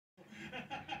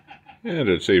And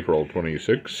it's April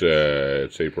 26,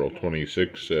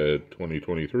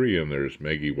 2023, and there's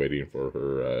Maggie waiting for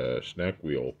her snack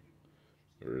wheel.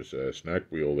 There's a snack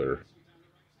wheel there.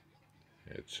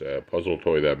 It's a puzzle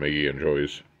toy that Maggie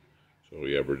enjoys. So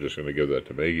yeah, we're just going to give that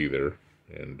to Maggie there,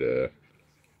 and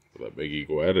let Maggie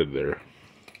go at it there.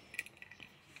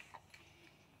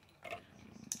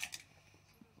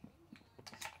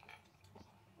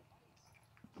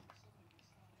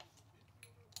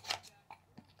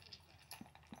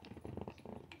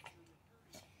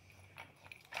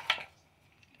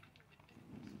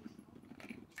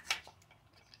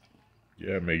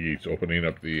 Yeah, Maggie's opening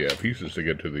up the pieces to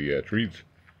get to the treats.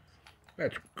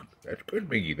 That's good,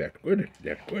 Maggie. That's good.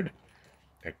 That's good.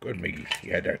 That's good, Maggie.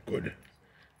 Yeah, that's good.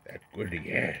 That's good.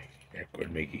 Yeah, that's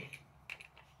good, Maggie.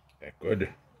 That's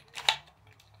good.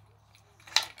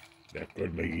 That's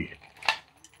good, Maggie.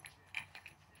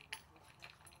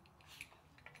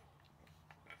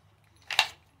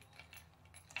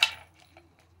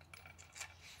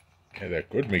 Yeah, that's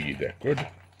good, Maggie. That's good.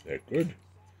 That's good.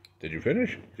 Did you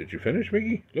finish? Did you finish,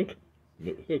 Maggie? Look.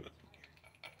 Look.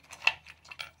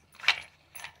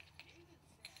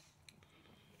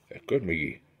 That's good,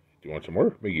 Maggie. Do you want some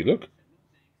more? Maggie, look.